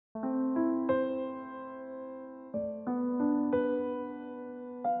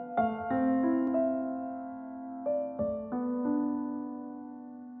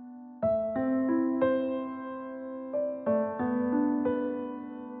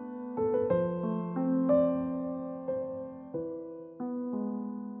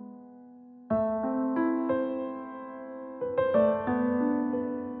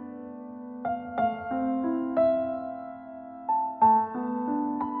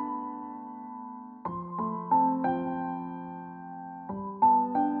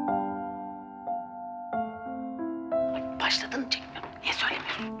başladın çekmiyorum. Niye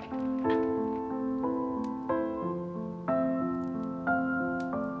söylemiyorsun?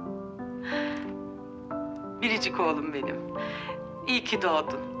 Biricik oğlum benim. İyi ki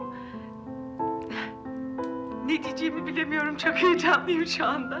doğdun. Ne diyeceğimi bilemiyorum. Çok heyecanlıyım şu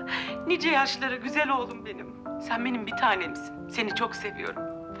anda. Nice yaşlara güzel oğlum benim. Sen benim bir tanemsin. Seni çok seviyorum.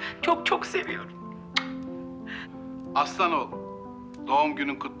 Çok çok seviyorum. Aslan oğlum, doğum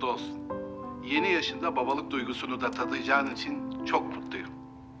günün kutlu olsun. Yeni yaşında babalık duygusunu da tadacağın için çok mutluyum.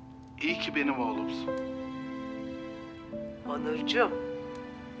 İyi ki benim oğlumsun. Onurcuğum,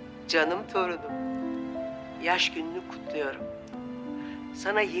 canım torunum. Yaş gününü kutluyorum.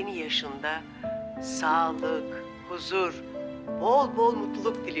 Sana yeni yaşında sağlık, huzur, bol bol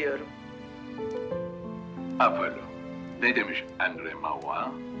mutluluk diliyorum. Apollo, ne demiş Andre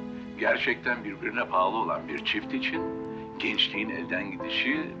Mauva? Gerçekten birbirine bağlı olan bir çift için gençliğin elden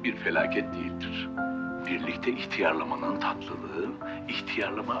gidişi bir felaket değildir. Birlikte ihtiyarlamanın tatlılığı,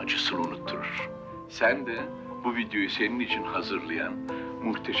 ihtiyarlama acısını unutturur. Sen de bu videoyu senin için hazırlayan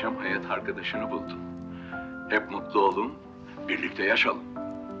muhteşem hayat arkadaşını buldun. Hep mutlu olun, birlikte yaşayalım.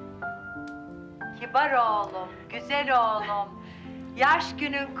 Kibar oğlum, güzel oğlum. Yaş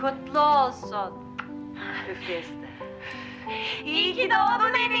günün kutlu olsun. Üfleyesine. İyi ki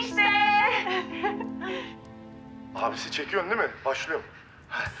doğdun enişte. Abisi çekiyorsun değil mi? Başlıyorum.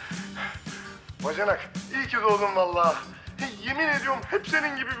 Bacanak, iyi ki doğdun vallahi. Yemin ediyorum hep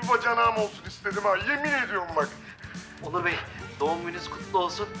senin gibi bir bacanağım olsun istedim ha. Yemin ediyorum bak. Onur Bey, doğum gününüz kutlu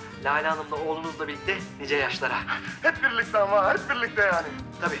olsun. Lale Hanım'la oğlunuzla birlikte nice yaşlara. Hep birlikte ama, hep birlikte yani.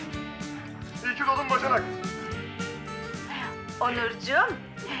 Tabii. İyi ki doğdun bacanak. Onurcuğum.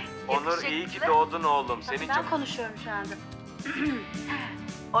 Onur iyi ki doğdun oğlum. Senin Ben konuşuyorum şu anda.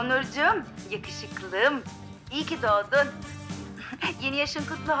 Onurcuğum, yakışıklım. İyi ki doğdun. Yeni yaşın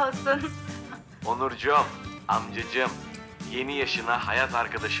kutlu olsun. Onurcuğum, amcacığım, yeni yaşına hayat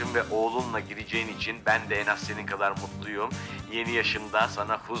arkadaşım ve oğlunla gireceğin için ben de en az senin kadar mutluyum. Yeni yaşında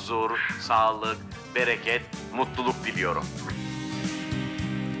sana huzur, sağlık, bereket, mutluluk diliyorum.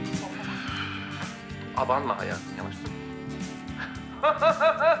 Abanma hayatım, yavaş dur.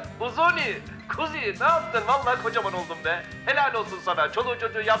 Uzuni, kuzi ne yaptın? Vallahi kocaman oldum be. Helal olsun sana. Çoluğu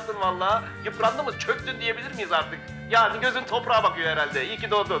çocuğu yaptın vallahi. Yıprandın mı, çöktün diyebilir miyiz artık? Yani gözün toprağa bakıyor herhalde. İyi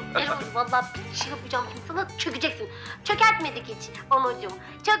ki doğdun. Erol vallahi bir şey yapacağım şimdi sana çökeceksin. Çökertmedik hiç Onurcuğum.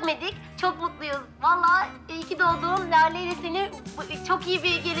 Çökmedik. Çok mutluyuz. Vallahi iyi ki doğdum. Lale ile seni çok iyi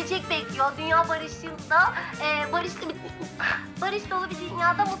bir gelecek bekliyor. Dünya barışında barış dolu bir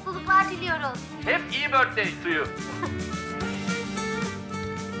dünyada mutluluklar diliyoruz. Hep iyi birthday to you.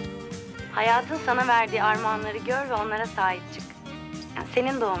 Hayatın sana verdiği armağanları gör ve onlara sahip çık. Yani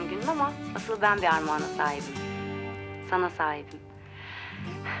senin doğum günün ama asıl ben bir armağana sahibim. Sana sahibim.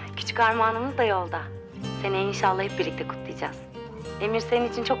 Küçük armağanımız da yolda. Seneye inşallah hep birlikte kutlayacağız. Emir senin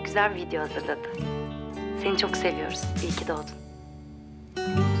için çok güzel bir video hazırladı. Seni çok seviyoruz. İyi ki doğdun.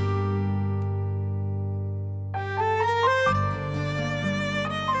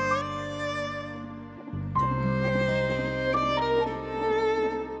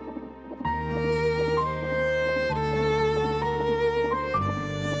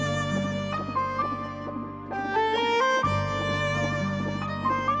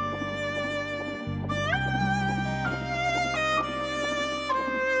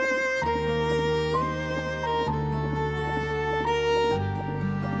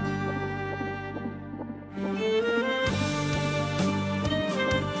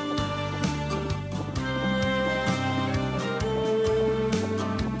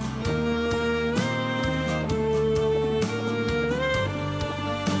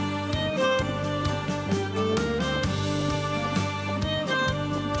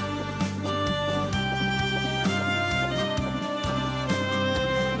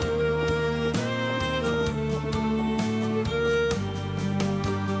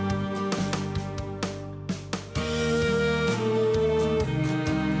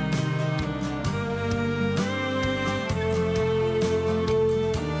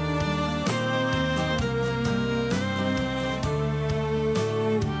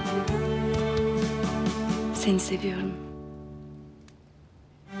 Seni seviyorum.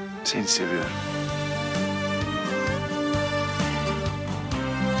 Seni seviyorum.